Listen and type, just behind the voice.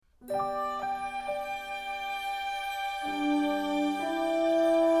It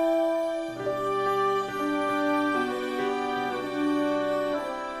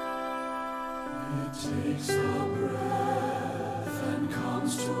takes a breath and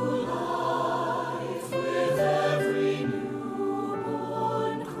comes to life with every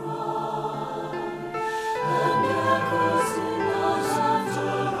newborn cry, and echoes in the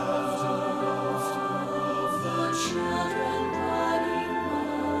laughter of the children running by.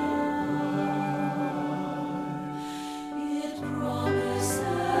 It promises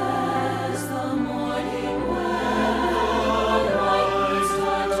the morning when the lightning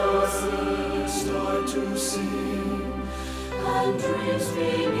start to sing, and dreams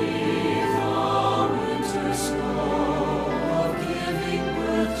beneath the winter snow of giving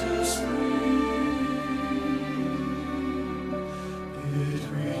birth to spring. It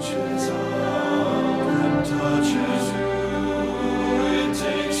reaches out and touches you, it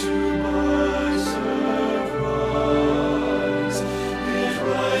takes you by surprise. It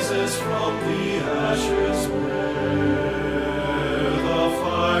rises from the ashes where the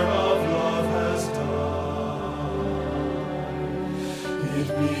fire of love has died. It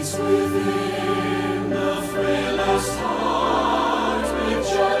beats within the frailest heart with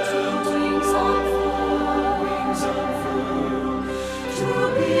gentle wings unfurled, to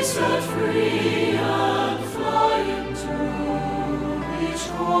be set free and fly into each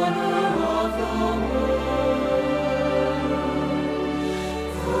corner of the world.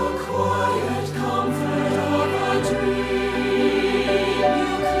 The quiet comfort of a dream you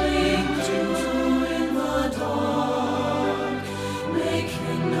cling to in the dark may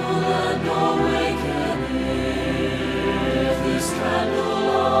kindle and awaken if this candle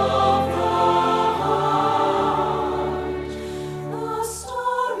of the heart. The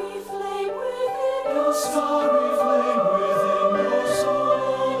starry flame within your soul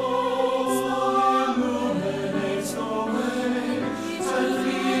illuminates the way and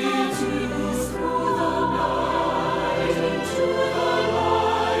leads you through the night into the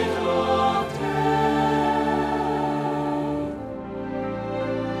light of day.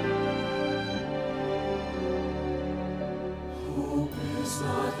 Hope is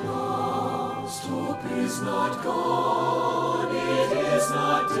not lost, hope is not gone, it is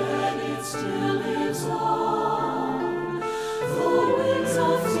not dead, it still lives on. Though winds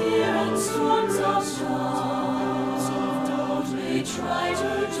of fear and storms of doubt may try